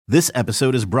This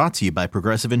episode is brought to you by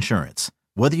Progressive Insurance.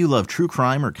 Whether you love true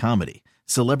crime or comedy,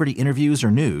 celebrity interviews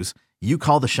or news, you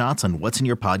call the shots on what's in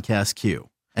your podcast queue.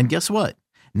 And guess what?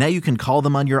 Now you can call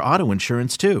them on your auto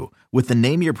insurance too with the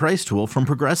Name Your Price tool from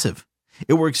Progressive.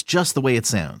 It works just the way it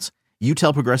sounds. You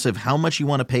tell Progressive how much you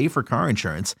want to pay for car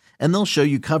insurance, and they'll show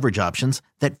you coverage options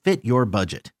that fit your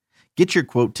budget. Get your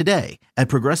quote today at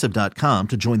Progressive.com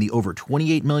to join the over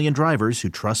 28 million drivers who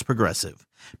trust Progressive.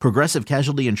 Progressive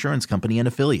Casualty Insurance Company and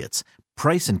Affiliates.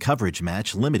 Price and coverage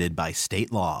match limited by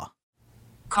state law.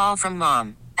 Call from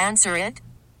mom. Answer it.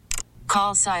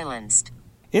 Call silenced.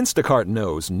 Instacart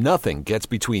knows nothing gets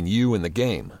between you and the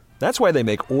game. That's why they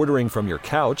make ordering from your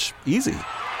couch easy.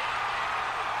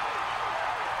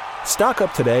 Stock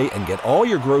up today and get all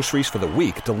your groceries for the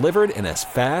week delivered in as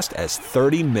fast as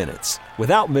 30 minutes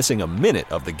without missing a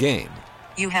minute of the game.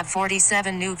 You have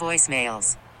 47 new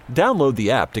voicemails. Download the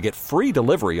app to get free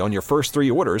delivery on your first 3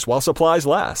 orders while supplies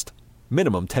last.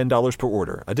 Minimum $10 per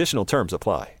order. Additional terms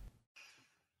apply.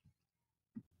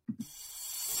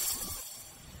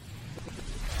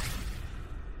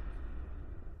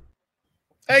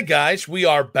 Hey guys, we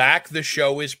are back. The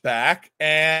show is back,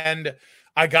 and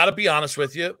I got to be honest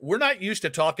with you. We're not used to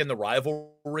talking the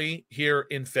rivalry here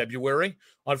in February,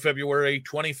 on February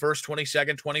 21st,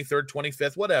 22nd, 23rd,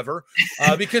 25th, whatever,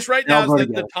 because right now is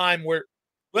the time where,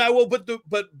 but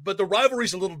the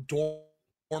rivalry's a little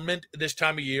dormant this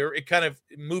time of year. It kind of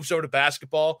moves over to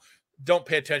basketball. Don't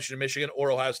pay attention to Michigan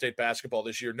or Ohio State basketball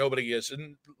this year. Nobody is,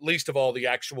 and least of all the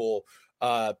actual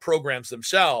programs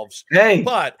themselves.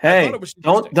 But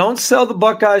don't sell the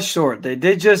Buckeyes short. They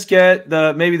did just get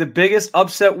maybe the biggest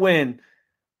upset win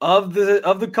of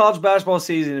the college basketball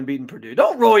season and beating Purdue.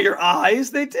 Don't roll your eyes.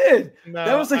 They did. No,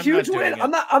 that was a huge win. I'm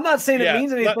not saying it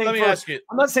means anything.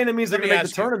 I'm not saying it means they're going to make the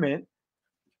tournament.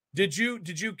 Did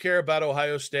you care about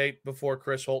Ohio State before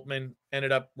Chris Holtmann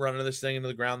ended up running this thing into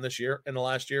the ground in the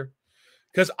last year?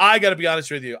 Because I got to be honest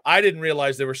with you, I didn't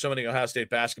realize there were so many Ohio State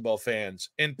basketball fans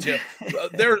until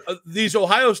these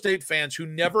Ohio State fans who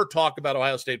never talk about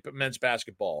Ohio State men's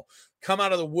basketball come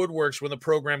out of the woodworks when the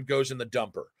program goes in the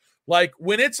dumper. Like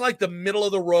when it's like the middle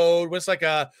of the road,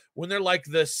 when they're like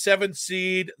the 7th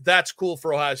seed, that's cool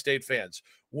for Ohio State fans.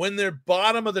 When they're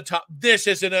bottom of the top, this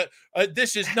is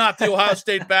not the Ohio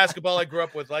State basketball I grew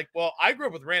up with. Like, well, I grew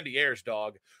up with Randy Ayers,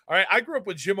 dog. All right, I grew up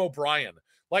with Jim O'Brien.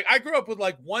 Like, I grew up with,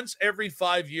 like, once every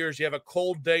 5 years, you have a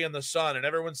cold day in the sun, and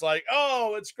everyone's like,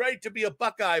 oh, it's great to be a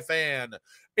Buckeye fan.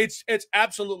 It's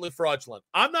absolutely fraudulent.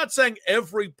 I'm not saying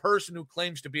every person who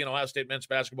claims to be an Ohio State men's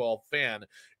basketball fan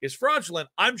is fraudulent.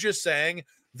 I'm just saying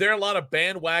there are a lot of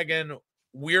bandwagon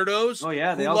weirdos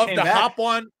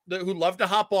who love to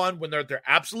hop on when they're at their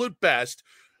absolute best,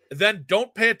 then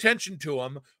don't pay attention to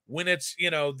them when it's,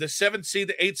 the 7th seed,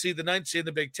 the 8th seed, the 9th seed in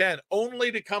the Big Ten,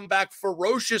 only to come back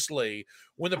ferociously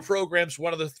when the program's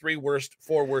one of the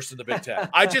 4 worst in the Big Ten.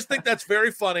 I just think that's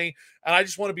very funny, and I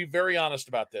just want to be very honest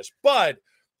about this. But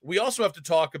we also have to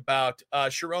talk about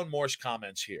Sherrone Moore's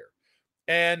comments here.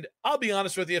 And I'll be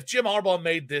honest with you, if Jim Harbaugh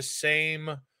made this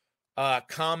same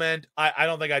comment, I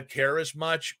don't think I'd care as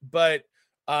much, but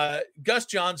Gus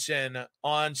Johnson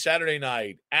on Saturday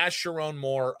night asked Sherrone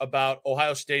Moore about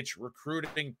Ohio State's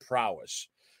recruiting prowess.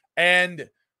 And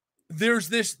there's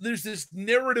this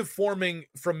narrative forming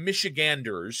from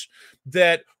Michiganders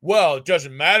that, well, it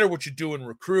doesn't matter what you do in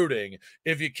recruiting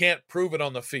if you can't prove it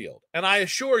on the field. And I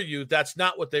assure you that's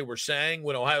not what they were saying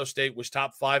when Ohio State was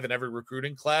top 5 in every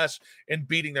recruiting class and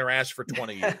beating their ass for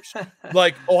 20 years.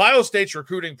 Like Ohio State's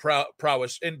recruiting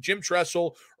prowess, and Jim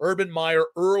Tressel, Urban Meyer,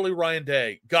 early Ryan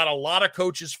Day got a lot of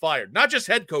coaches fired, not just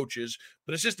head coaches,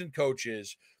 but assistant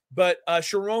coaches. But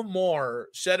Sherrone Moore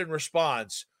said in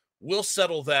response, we'll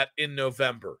settle that in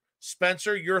November.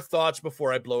 Spencer, your thoughts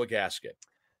before I blow a gasket.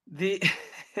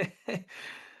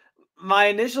 My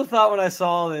initial thought when I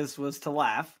saw this was to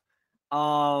laugh.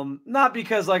 Not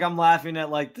because I'm laughing at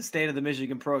the state of the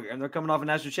Michigan program. They're coming off a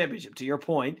national championship. To your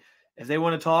point, if they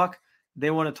want to talk,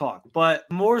 they want to talk. But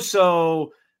more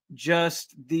so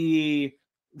just the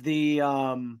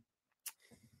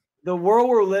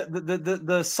world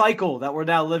the cycle that we're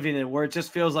now living in, where it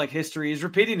just feels like history is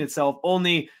repeating itself,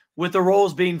 only with the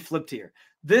roles being flipped here.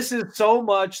 This is so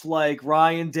much like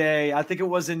Ryan Day. I think it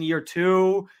was in year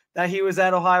 2 that he was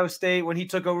at Ohio State when he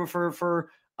took over for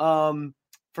Urban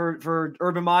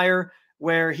Meyer,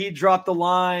 where he dropped the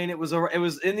line. It was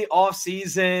in the off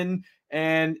season,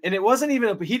 and it wasn't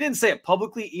even he didn't say it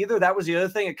publicly either. That was the other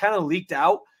thing. It kind of leaked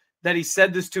out that he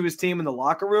said this to his team in the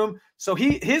locker room. So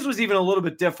his was even a little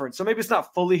bit different. So maybe it's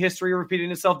not fully history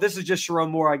repeating itself. This is just Sherrone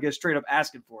Moore, I guess, straight up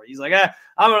asking for it. He's like,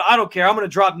 I don't care. I'm going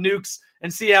to drop nukes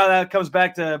and see how that comes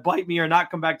back to bite me or not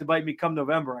come back to bite me come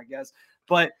November, I guess.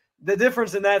 But the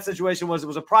difference in that situation was it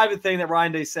was a private thing that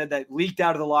Ryan Day said that leaked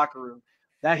out of the locker room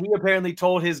that he apparently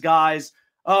told his guys,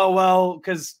 oh, well,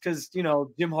 because Jim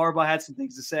Harbaugh had some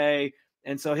things to say.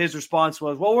 And so his response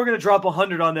was, well, we're going to drop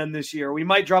 100 on them this year. We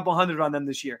might drop 100 on them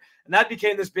this year. And that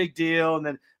became this big deal. And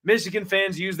then Michigan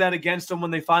fans used that against them when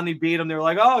they finally beat them. They were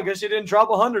like, oh, I guess you didn't drop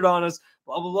 100 on us,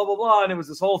 blah, blah, blah, blah, blah. And it was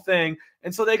this whole thing.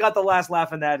 And so they got the last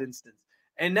laugh in that instance.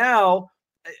 And now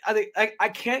I think I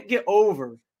can't get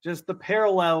over just the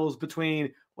parallels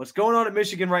between what's going on at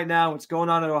Michigan right now, what's going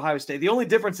on at Ohio State. The only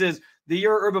difference is the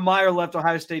year Urban Meyer left,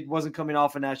 Ohio State wasn't coming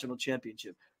off a national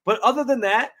championship. But other than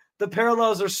that, the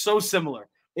parallels are so similar.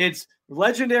 It's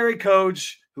legendary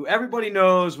coach who everybody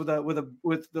knows with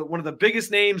one of the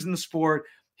biggest names in the sport.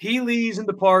 He leaves and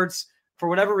departs for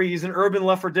whatever reason. Urban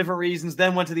left for different reasons,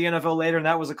 then went to the NFL later, and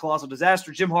that was a colossal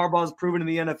disaster. Jim Harbaugh is proven in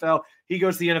the NFL. He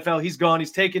goes to the NFL. He's gone.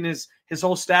 He's taken his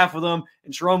whole staff with him,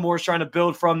 and Sherrone Moore's trying to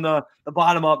build from the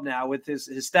bottom up now with his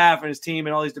staff and his team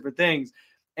and all these different things.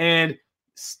 And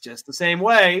it's just the same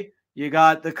way. You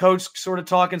got the coach sort of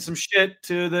talking some shit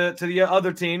to the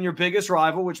other team, your biggest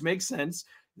rival, which makes sense.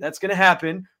 That's going to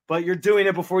happen, but you're doing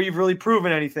it before you've really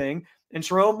proven anything. And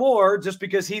Sherrone Moore, just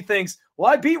because he thinks, well,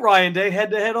 I beat Ryan Day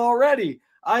head-to-head already.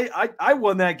 I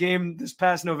won that game this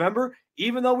past November,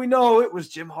 even though we know it was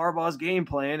Jim Harbaugh's game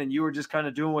plan, and you were just kind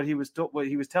of doing what he was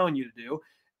telling you to do.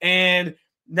 And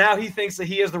now he thinks that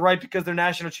he has the right because they're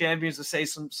national champions to say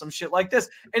some shit like this.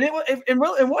 And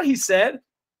what he said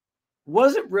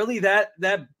wasn't really that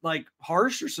like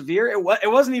harsh or severe.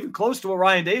 It wasn't even close to what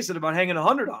Ryan Day said about hanging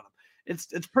 100 on him.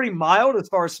 It's pretty mild as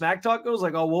far as smack talk goes,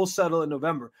 like, oh, we'll settle in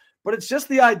November. But it's just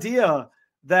the idea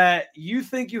that you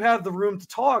think you have the room to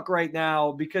talk right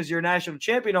now because you're a national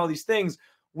champion, all these things,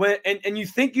 and you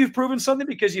think you've proven something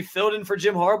because you filled in for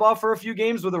Jim Harbaugh for a few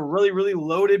games with a really, really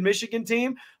loaded Michigan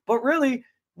team. But really,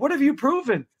 what have you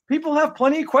proven? People have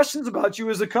plenty of questions about you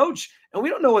as a coach, and we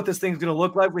don't know what this thing's going to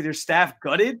look like with your staff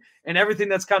gutted and everything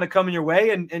that's kind of coming your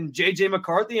way, and J.J.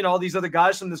 McCarthy and all these other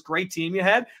guys from this great team you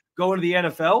had going to the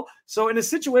NFL. So in a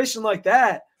situation like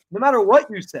that, no matter what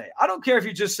you say, I don't care if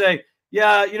you just say,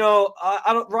 yeah,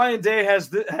 I don't. Ryan Day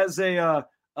has a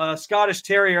Scottish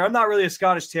Terrier. I'm not really a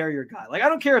Scottish Terrier guy. Like, I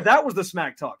don't care if that was the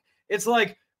smack talk. It's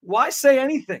like, why say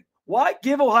anything? Why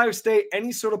give Ohio State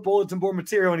any sort of bulletin board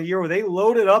material in a year where they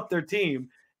loaded up their team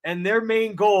and their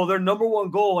main goal, their number one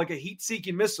goal, like a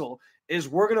heat-seeking missile, is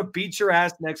we're going to beat your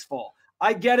ass next fall.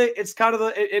 I get it. It's kind of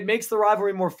it makes the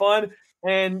rivalry more fun.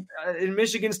 And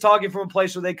Michigan's talking from a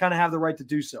place where they kind of have the right to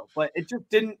do so. But it just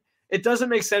didn't. It doesn't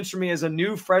make sense for me as a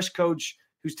new, fresh coach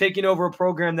who's taking over a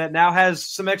program that now has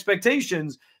some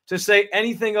expectations to say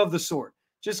anything of the sort.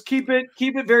 Just keep it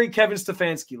very Kevin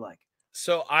Stefanski-like.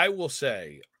 So I will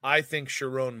say, I think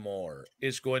Sherrone Moore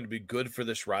is going to be good for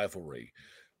this rivalry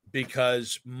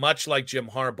because much like Jim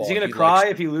Harbaugh. Is he going to cry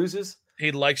if he loses?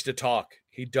 He likes to talk.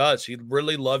 He does. He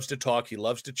really loves to talk. He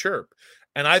loves to chirp.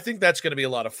 And I think that's going to be a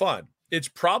lot of fun. It's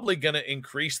probably going to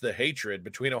increase the hatred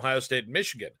between Ohio State and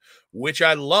Michigan, which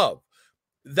I love.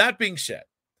 That being said,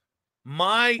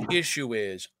 my issue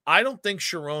is I don't think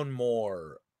Sherrone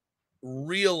Moore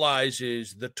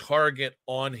realizes the target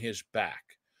on his back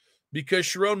because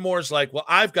Sherrone Moore is like, well,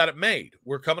 I've got it made.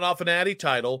 We're coming off an Natty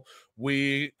title.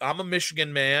 I'm a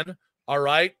Michigan man. All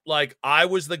right. Like, I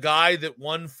was the guy that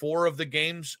won 4 of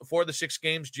the 6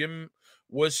 games Jim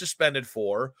was suspended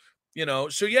for,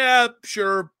 so yeah,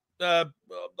 sure.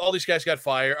 All these guys got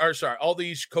fired. All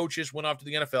these coaches went off to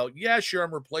the NFL. Yeah, sure,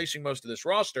 I'm replacing most of this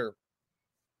roster.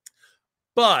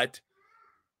 But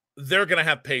they're going to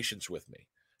have patience with me.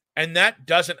 And that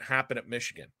doesn't happen at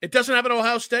Michigan. It doesn't happen at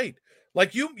Ohio State.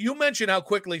 Like you mentioned how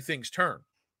quickly things turn.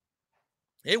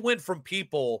 It went from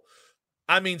people,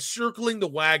 circling the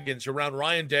wagons around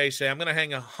Ryan Day saying, I'm going to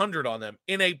hang 100 on them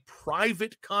in a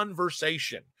private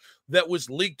conversation that was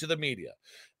leaked to the media.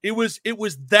 It was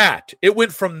that. It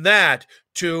went from that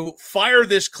to fire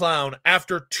this clown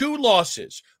after 2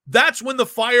 losses. That's when the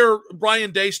fire Ryan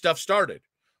Day stuff started,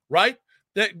 right?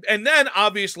 And then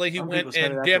obviously he went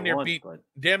and damn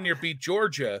near beat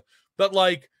Georgia. But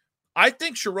like, I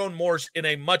think Sherrone Moore's in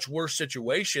a much worse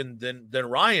situation than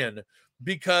Ryan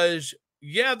because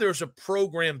yeah, there's a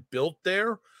program built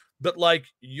there, but like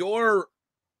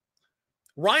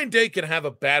Ryan Day can have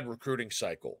a bad recruiting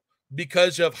cycle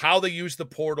because of how they use the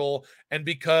portal and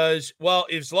because, well,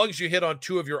 as long as you hit on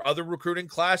 2 of your other recruiting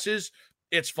classes,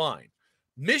 it's fine.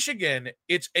 Michigan,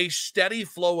 it's a steady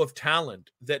flow of talent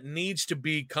that needs to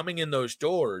be coming in those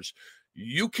doors.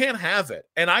 You can't have it.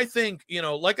 And I think,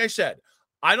 like I said,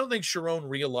 I don't think Sherrone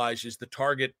realizes the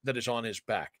target that is on his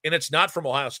back. And it's not from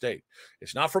Ohio State.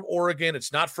 It's not from Oregon.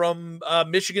 It's not from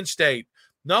Michigan State.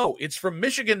 No, it's from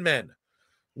Michigan men.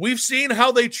 We've seen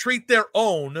how they treat their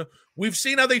own. We've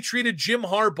seen how they treated Jim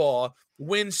Harbaugh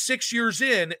when 6 years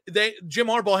in, Jim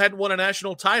Harbaugh hadn't won a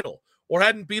national title or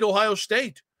hadn't beat Ohio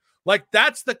State. Like,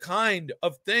 that's the kind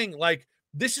of thing. Like,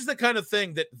 this is the kind of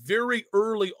thing that very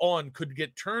early on could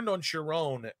get turned on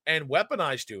Sherrone and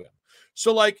weaponized to him.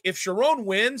 So, like, if Sherrone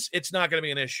wins, it's not going to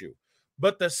be an issue.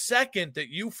 But the second that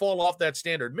you fall off that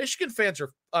standard, Michigan fans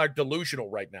are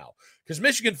delusional right now, because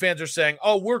Michigan fans are saying,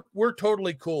 oh, we're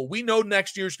totally cool. We know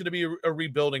next year's going to be a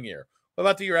rebuilding year. What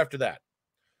about the year after that?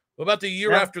 What about the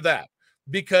year after that?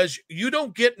 Because you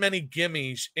don't get many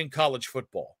gimmies in college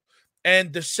football.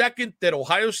 And the second that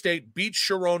Ohio State beats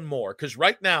Sherrone Moore, because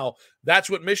right now,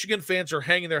 that's what Michigan fans are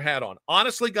hanging their hat on.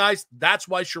 Honestly, guys, that's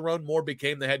why Sherrone Moore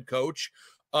became the head coach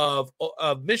of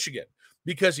Michigan,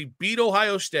 because he beat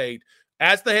Ohio State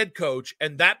as the head coach,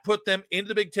 and that put them into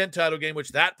the Big Ten title game,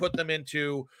 which that put them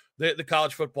into the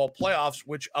college football playoffs,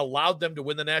 which allowed them to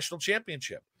win the national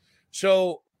championship.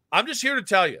 So I'm just here to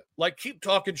tell you, like, keep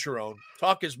talking, Sherrone.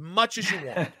 Talk as much as you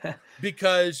want,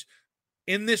 because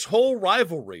in this whole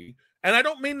rivalry, and I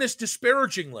don't mean this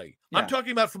disparagingly, I'm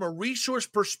talking about from a resource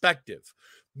perspective,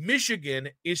 Michigan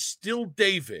is still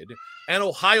David and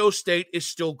Ohio State is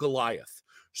still Goliath.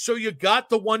 So you got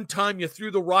the one time you threw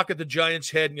the rock at the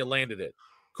Giants' head and you landed it.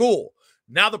 Cool.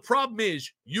 Now the problem is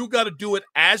you got to do it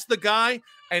as the guy,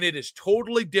 and it is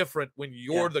totally different when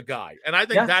you're the guy. And I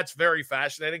think that's very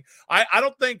fascinating.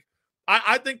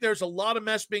 I think there's a lot of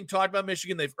mess being talked about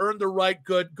Michigan. They've earned the right.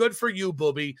 Good for you,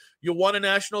 Booby. You won a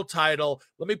national title.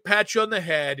 Let me pat you on the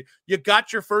head. You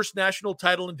got your first national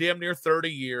title in damn near 30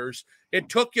 years. It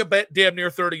took you damn near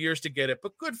 30 years to get it,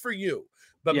 but good for you.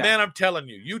 But, man, I'm telling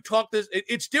you, you talk this.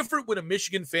 It's different when a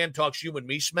Michigan fan talks you and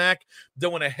me smack than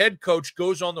when a head coach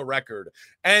goes on the record.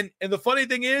 And the funny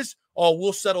thing is,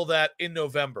 we'll settle that in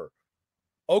November.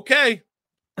 Okay.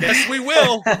 Yes, we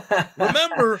will.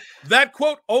 Remember, that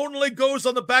quote only goes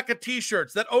on the back of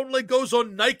T-shirts. That only goes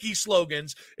on Nike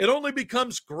slogans. It only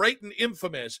becomes great and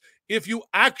infamous if you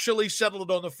actually settle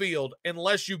it on the field,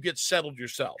 unless you get settled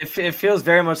yourself. It feels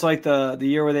very much like the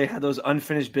year where they had those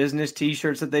unfinished business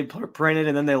T-shirts that they printed,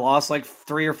 and then they lost like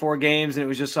 3 or 4 games, and it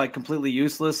was just like completely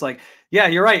useless. Like, yeah,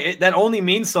 you're right. That only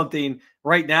means something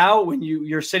right now when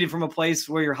you're sitting from a place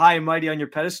where you're high and mighty on your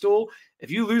pedestal. If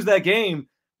you lose that game,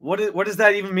 what does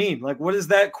that even mean? Like, what does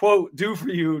that quote do for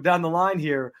you down the line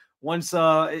here once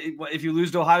if you lose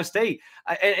to Ohio State?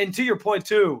 And to your point,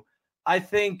 too, I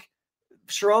think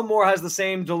Sherrone Moore has the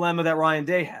same dilemma that Ryan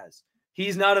Day has.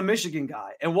 He's not a Michigan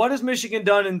guy. And what has Michigan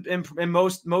done in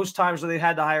most times where they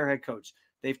had to hire a head coach?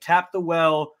 They've tapped the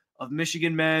well of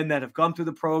Michigan men that have gone through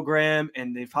the program,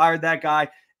 and they've hired that guy.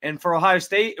 And for Ohio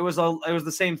State, it was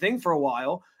the same thing for a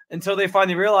while until they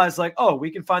finally realized, like, oh, we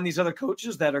can find these other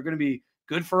coaches that are going to be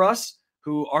good for us,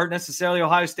 who aren't necessarily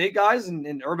Ohio State guys.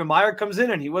 And Urban Meyer comes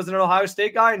in, and he wasn't an Ohio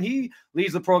State guy, and he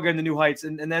leads the program to new heights.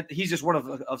 And that he's just one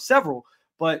of several.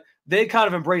 But they kind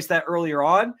of embraced that earlier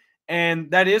on.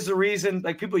 And that is the reason,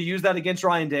 like, people use that against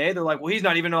Ryan Day. They're like, well, he's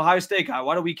not even an Ohio State guy.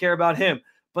 Why do we care about him?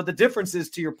 But the difference is,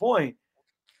 to your point,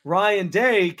 Ryan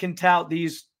Day can tout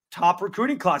these top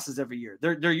recruiting classes every year.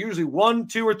 They're usually 1,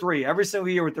 2, or 3 every single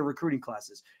year with their recruiting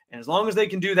classes. And as long as they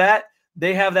can do that,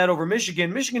 they have that over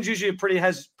Michigan. Michigan's usually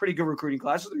has pretty good recruiting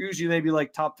classes. They're usually maybe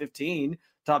like top 15,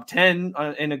 top 10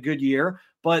 in a good year,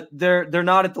 but they're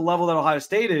not at the level that Ohio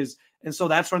State is. And so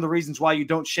that's one of the reasons why you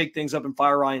don't shake things up and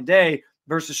fire Ryan Day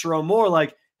versus Sherrone Moore.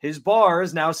 Like, his bar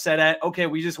is now set at, okay,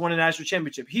 we just won a national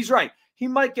championship. He's right. He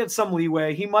might get some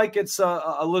leeway. He might get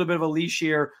a little bit of a leash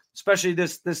here, especially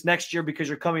this next year, because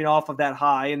you're coming off of that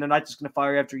high, and they're not just going to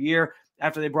fire you after a year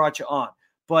after they brought you on.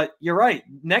 But you're right.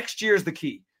 Next year is the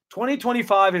key.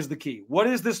 2025 is the key. What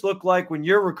does this look like when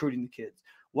you're recruiting the kids?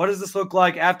 What does this look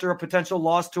like after a potential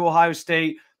loss to Ohio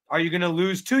State? Are you going to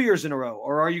lose 2 years in a row,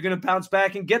 or are you going to bounce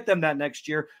back and get them that next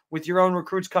year with your own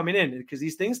recruits coming in? Because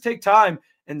these things take time,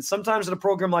 and sometimes in a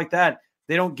program like that,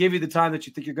 they don't give you the time that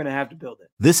you think you're going to have to build it.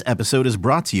 This episode is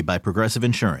brought to you by Progressive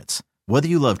Insurance. Whether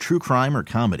you love true crime or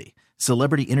comedy,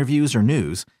 celebrity interviews or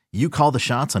news, you call the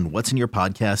shots on what's in your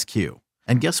podcast queue.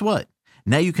 And guess what?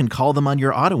 Now you can call them on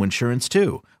your auto insurance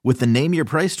too with the Name Your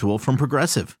Price tool from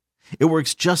Progressive. It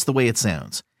works just the way it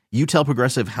sounds. You tell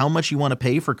Progressive how much you want to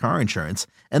pay for car insurance,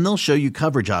 and they'll show you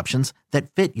coverage options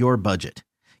that fit your budget.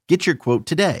 Get your quote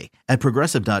today at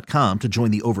Progressive.com to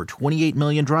join the over 28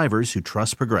 million drivers who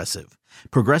trust Progressive.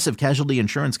 Progressive Casualty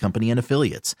Insurance Company and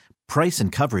Affiliates. Price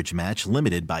and coverage match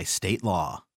limited by state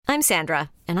law. I'm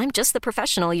Sandra, and I'm just the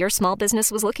professional your small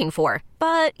business was looking for.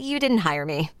 But you didn't hire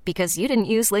me because you didn't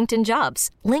use LinkedIn Jobs.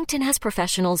 LinkedIn has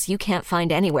professionals you can't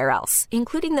find anywhere else,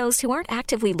 including those who aren't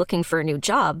actively looking for a new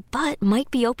job, but might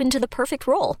be open to the perfect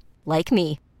role, like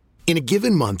me. In a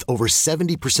given month, over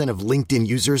 70% of LinkedIn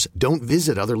users don't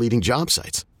visit other leading job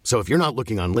sites. So if you're not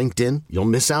looking on LinkedIn, you'll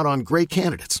miss out on great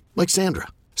candidates like Sandra.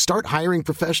 Start hiring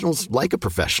professionals like a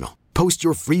professional. Post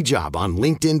your free job on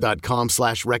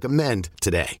linkedin.com/recommend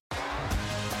today.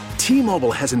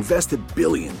 T-Mobile has invested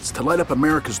billions to light up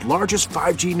America's largest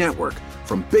 5G network,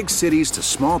 from big cities to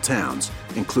small towns,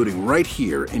 including right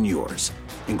here in yours.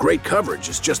 And great coverage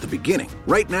is just the beginning.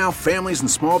 Right now, families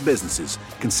and small businesses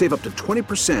can save up to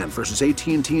 20% versus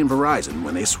AT&T and Verizon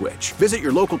when they switch. Visit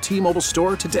your local T-Mobile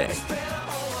store today.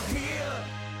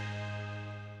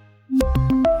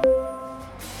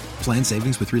 Plan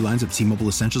savings with 3 lines of T-Mobile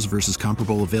Essentials versus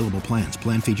comparable available plans.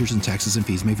 Plan features and taxes and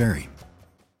fees may vary.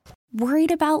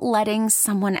 Worried about letting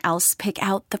someone else pick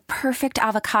out the perfect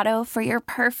avocado for your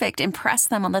perfect impress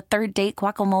them on the third date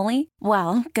guacamole?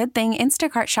 Well, good thing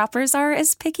Instacart shoppers are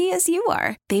as picky as you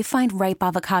are. They find ripe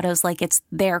avocados like it's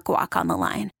their guac on the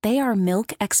line. They are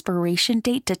milk expiration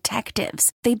date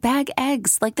detectives. They bag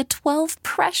eggs like the 12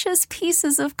 precious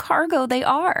pieces of cargo they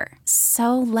are.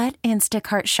 So let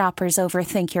Instacart shoppers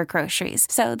overthink your groceries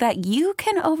so that you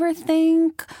can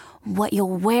overthink what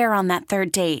you'll wear on that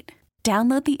third date.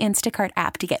 Download the Instacart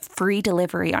app to get free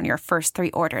delivery on your first 3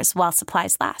 orders while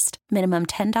supplies last. Minimum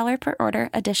 $10 per order.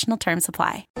 Additional terms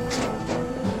apply.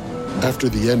 After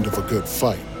the end of a good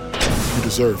fight, you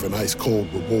deserve an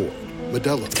ice-cold reward.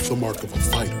 Modelo, the mark of a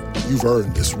fighter. You've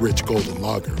earned this rich golden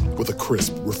lager with a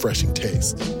crisp, refreshing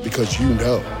taste. Because you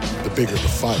know, the bigger the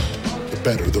fight, the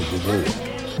better the reward.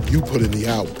 You put in the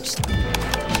hours,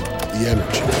 the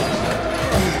energy,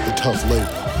 the tough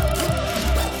labor.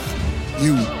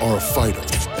 You are a fighter,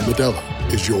 and Modelo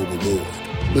is your reward.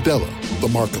 Modelo, the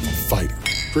mark of a fighter.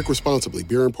 Drink responsibly.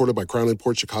 Beer imported by Crown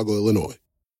Imports, Chicago, Illinois.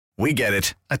 We get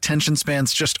it. Attention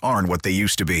spans just aren't what they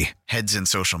used to be. Heads in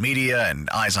social media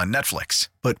and eyes on Netflix.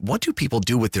 But what do people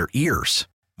do with their ears?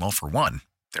 Well, for one,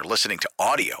 they're listening to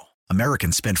audio.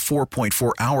 Americans spend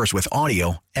 4.4 hours with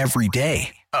audio every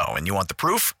day. Oh, and you want the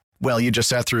proof? Well, you just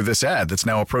sat through this ad that's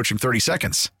now approaching 30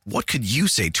 seconds. What could you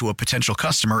say to a potential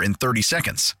customer in 30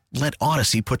 seconds? Let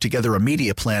Odyssey put together a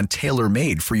media plan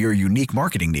tailor-made for your unique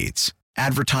marketing needs.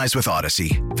 Advertise with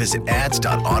Odyssey. Visit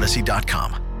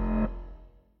ads.odyssey.com.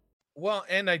 Well,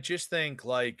 and I just think,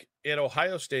 like, at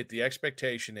Ohio State, the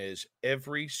expectation is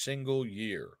every single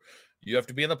year you have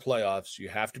to be in the playoffs, you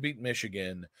have to beat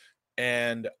Michigan,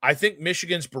 and I think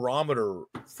Michigan's barometer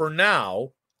for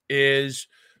now is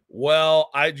 –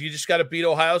 well, you just got to beat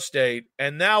Ohio State,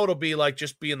 and now it'll be like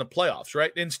just be in the playoffs,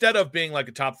 right? Instead of being like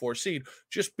a top 4 seed,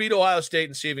 just beat Ohio State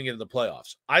and see if you can get in the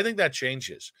playoffs. I think that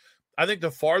changes. I think the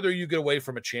farther you get away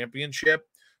from a championship,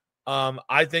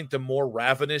 I think the more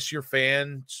ravenous your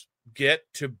fans get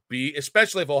to be,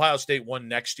 especially if Ohio State won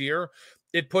next year,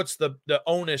 it puts the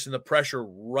onus and the pressure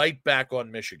right back on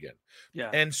Michigan. Yeah.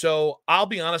 And so I'll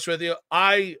be honest with you,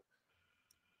 I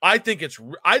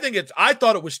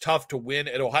thought it was tough to win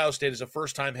at Ohio State as a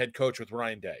first-time head coach with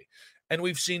Ryan Day. And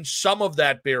we've seen some of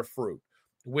that bear fruit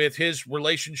with his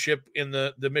relationship in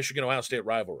the Michigan-Ohio State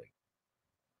rivalry.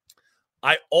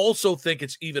 I also think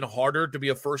it's even harder to be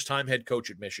a first-time head coach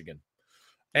at Michigan.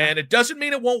 And it doesn't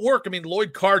mean it won't work. I mean,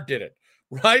 Lloyd Carr did it,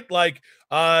 right? Like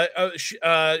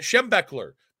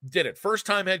Schembechler did it.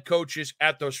 First-time head coaches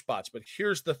at those spots. But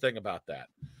here's the thing about that.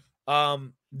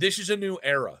 This is a new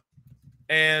era.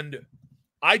 And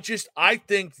I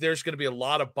think there's going to be a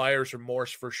lot of buyer's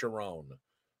remorse for Sherrone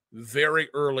very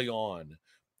early on.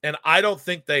 And I don't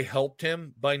think they helped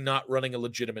him by not running a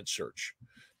legitimate search.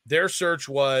 Their search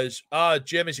was,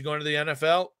 Jim, is he going to the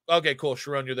NFL? Okay, cool.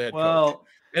 Sherrone, you're the head coach.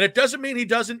 And it doesn't mean he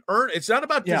doesn't earn. It's not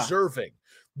about deserving,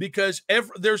 because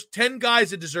there's 10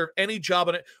 guys that deserve any job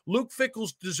on it. Luke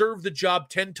Fickell's deserved the job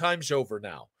 10 times over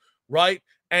now, right?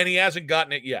 And he hasn't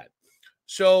gotten it yet.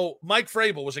 So Mike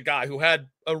Vrabel was a guy who had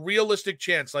a realistic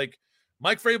chance. Like,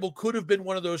 Mike Vrabel could have been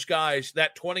one of those guys,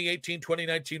 that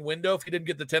 2018-2019 window, if he didn't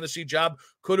get the Tennessee job,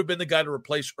 could have been the guy to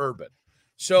replace Urban.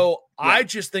 So I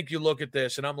just think you look at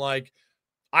this, and I'm like,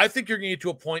 I think you're going to get to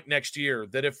a point next year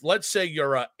that if, let's say,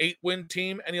 you're a 8-win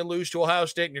team and you lose to Ohio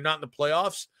State and you're not in the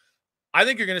playoffs, I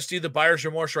think you're going to see the buyer's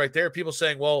remorse right there. People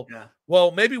saying,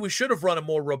 well, maybe we should have run a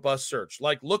more robust search.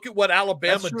 Like, look at what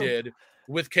Alabama did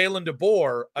with Kalen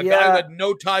DeBoer, a guy who had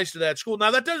no ties to that school.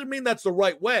 Now, that doesn't mean that's the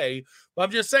right way, but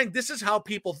I'm just saying this is how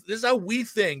we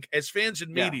think as fans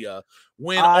and media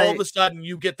when all of a sudden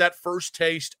you get that first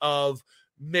taste of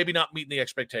maybe not meeting the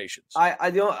expectations.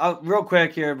 Real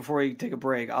quick here before we take a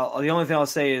break, the only thing I'll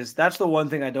say is that's the one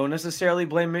thing I don't necessarily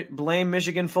blame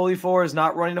Michigan fully for is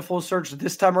not running a full search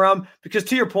this time around, because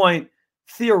to your point,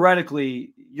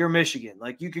 theoretically, you're Michigan.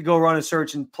 Like, you could go run a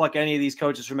search and pluck any of these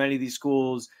coaches from any of these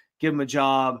schools, give them a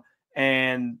job,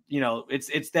 and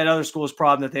it's that other school's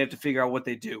problem that they have to figure out what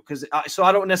they do. So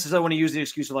I don't necessarily want to use the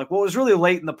excuse of like, well, it was really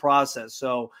late in the process,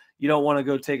 so you don't want to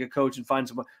go take a coach and find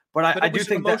someone. But I do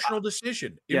think an emotional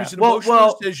decision. It was an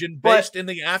emotional decision based in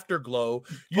the afterglow.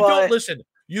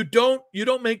 You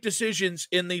don't make decisions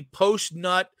in the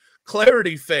post-nut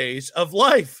clarity phase of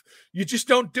life. You just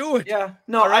don't do it. Yeah.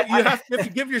 No, you have to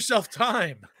give yourself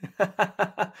time.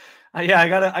 I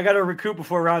gotta recoup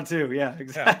before round 2. Yeah,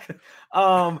 exactly.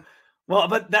 Yeah. Well,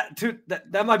 but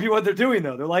that might be what they're doing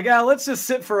though. They're like, let's just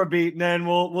sit for a beat and then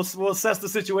we'll assess the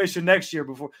situation next year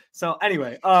before. So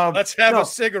anyway, let's have a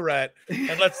cigarette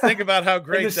and let's think about how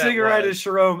great the cigarette is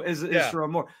Sherrone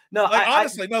Sherrone Moore. No,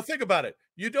 honestly, think about it.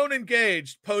 You don't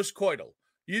engage post-coital.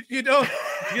 You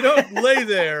don't lay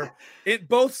there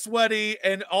both sweaty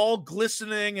and all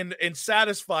glistening and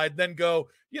satisfied, then go,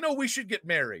 we should get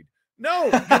married. No,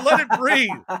 you let it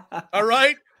breathe. All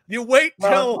right. You wait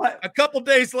till a couple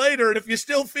days later, and if you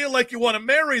still feel like you want to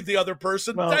marry the other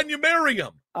person, then you marry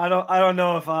them. I don't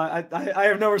know if I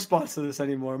have no response to this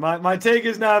anymore. My take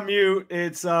is now mute.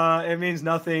 It means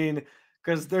nothing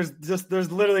because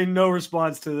there's literally no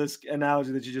response to this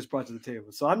analogy that you just brought to the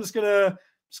table. So I'm just gonna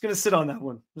sit on that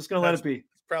one. I'm just gonna let it be.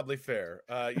 It's probably fair.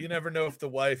 You never know if the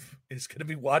wife is gonna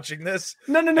be watching this.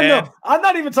 No. I'm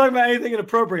not even talking about anything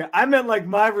inappropriate. I meant like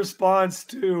my response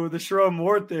to the Sherrone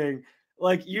Moore thing.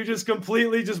 Like, you just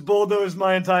completely just bulldozed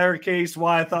my entire case.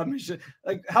 Why I thought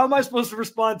like, how am I supposed to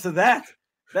respond to that?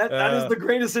 That is the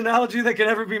greatest analogy that can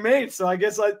ever be made. So I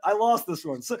guess I lost this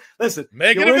one. So listen,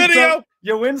 make it a video.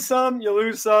 You win some, you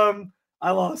lose some. I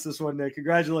lost this one, Nick.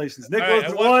 Congratulations. Nick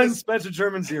was 1, Spencer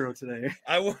German 0 today.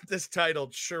 I want this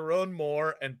titled Sherrone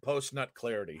Moore and Post-Nut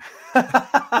Clarity. All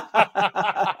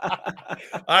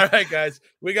right, guys.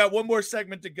 We got one more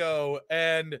segment to go.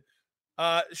 And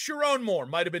Sherrone Moore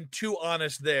might have been too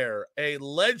honest there. A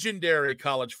legendary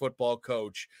college football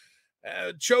coach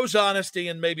chose honesty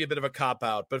and maybe a bit of a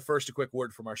cop-out. But first, a quick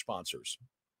word from our sponsors.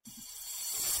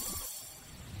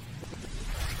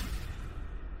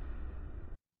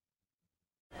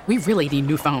 We really need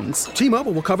new phones.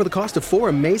 T-Mobile will cover the cost of 4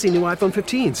 amazing new iPhone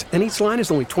 15s, and each line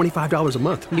is only $25 a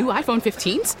month. New iPhone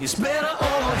 15s? It's better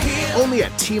over here. Only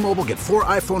at T-Mobile, get 4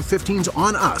 iPhone 15s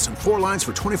on us and 4 lines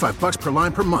for $25 per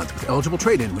line per month with eligible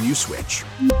trade-in when you switch.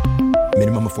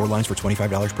 Minimum of 4 lines for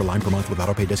 $25 per line per month with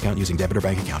autopay discount using debit or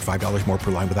bank account. $5 more per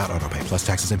line without autopay, plus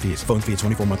taxes and fees. Phone fee at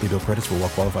 24 monthly bill credits for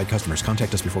well-qualified customers.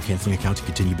 Contact us before canceling account to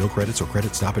continue bill credits or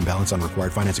credit stop and balance on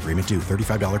required finance agreement due.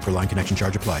 $35 per line connection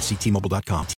charge applies. See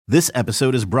T-Mobile.com. This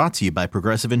episode is brought to you by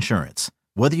Progressive Insurance.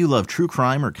 Whether you love true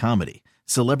crime or comedy,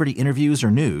 celebrity interviews or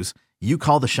news, you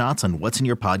call the shots on what's in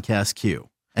your podcast queue.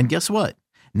 And guess what?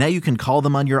 Now you can call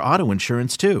them on your auto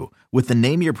insurance too with the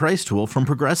Name Your Price tool from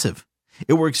Progressive.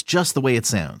 It works just the way it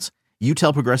sounds. You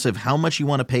tell Progressive how much you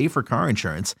want to pay for car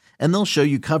insurance, and they'll show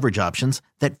you coverage options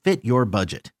that fit your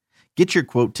budget. Get your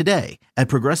quote today at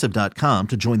Progressive.com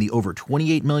to join the over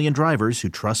 28 million drivers who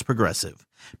trust Progressive.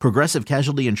 Progressive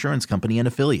Casualty Insurance Company and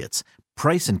Affiliates.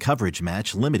 Price and coverage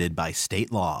match limited by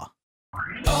state law.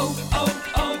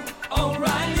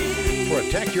 O'Reilly.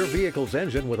 Protect your vehicle's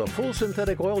engine with a full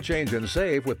synthetic oil change and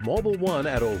save with Mobil 1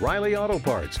 at O'Reilly Auto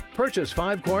Parts. Purchase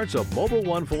 5 quarts of Mobil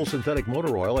 1 full synthetic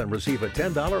motor oil and receive a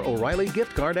 $10 O'Reilly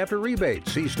gift card after rebate.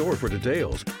 See store for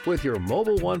details. With your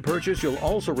Mobil 1 purchase, you'll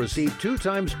also receive 2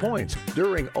 times points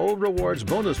during O Rewards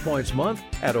Bonus Points Month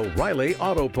at O'Reilly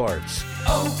Auto Parts.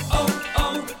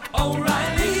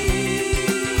 O'Reilly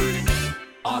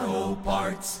Auto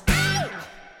Parts.